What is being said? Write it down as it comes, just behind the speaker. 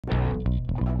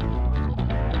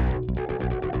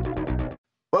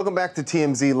Welcome back to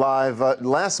TMZ Live.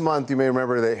 Last month, you may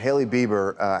remember that Hailey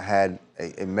Bieber had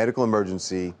a medical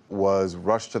emergency, was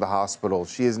rushed to the hospital.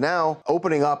 She is now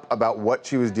opening up about what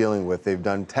she was dealing with. They've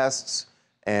done tests,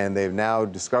 and they've now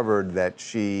discovered that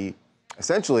she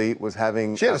essentially was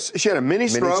having She had a mini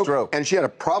stroke, and she had a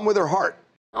problem with her heart.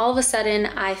 All of a sudden,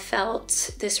 I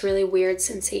felt this really weird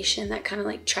sensation that kind of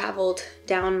like traveled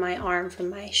down my arm from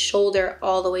my shoulder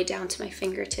all the way down to my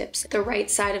fingertips. The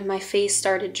right side of my face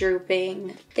started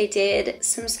drooping. They did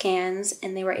some scans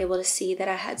and they were able to see that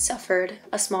I had suffered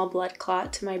a small blood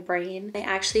clot to my brain. They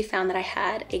actually found that I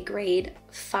had a grade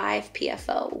 5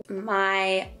 PFO.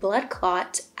 My blood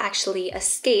clot actually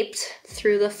escaped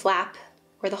through the flap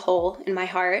or the hole in my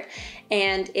heart,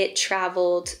 and it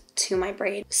traveled to my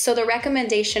brain. So the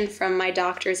recommendation from my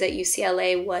doctors at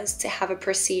UCLA was to have a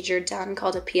procedure done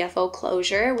called a PFO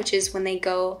closure, which is when they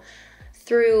go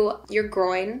through your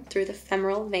groin, through the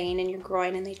femoral vein in your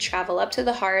groin, and they travel up to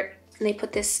the heart, and they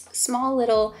put this small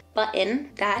little button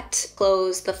that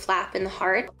closes the flap in the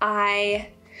heart. I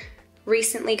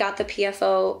recently got the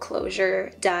PFO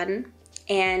closure done,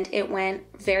 and it went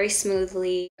very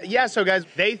smoothly. Yeah, so guys,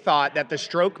 they thought that the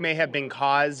stroke may have been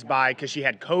caused by, because she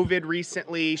had COVID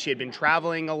recently, she had been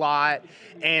traveling a lot,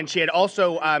 and she had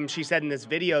also, she said in this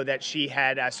video that she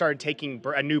had started taking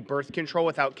a new birth control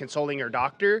without consulting her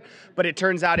doctor, but it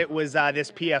turns out it was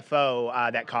this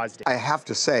PFO that caused it. I have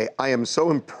to say, I am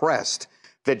so impressed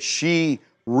that she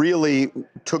really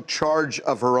took charge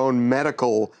of her own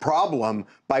medical problem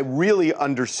by really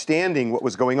understanding what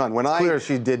was going on. When I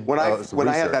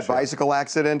had that bicycle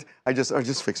accident, I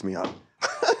just fixed me up.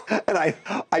 And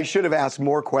I should have asked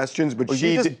more questions, but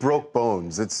she just broke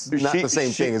bones. It's not the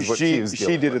same thing as what she was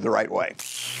dealing with. She did it the right way.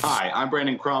 Hi, I'm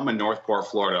Brandon Krum in Northport,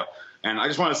 Florida. And I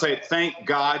just want to say thank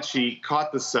God she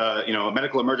caught this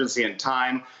medical emergency in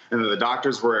time, and the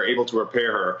doctors were able to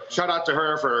repair her. Shout out to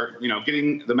her for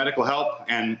getting the medical help,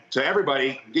 and to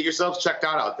everybody, get yourselves checked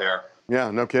out there.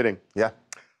 Yeah, no kidding. Yeah.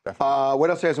 Definitely.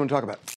 What else do you guys want to talk about?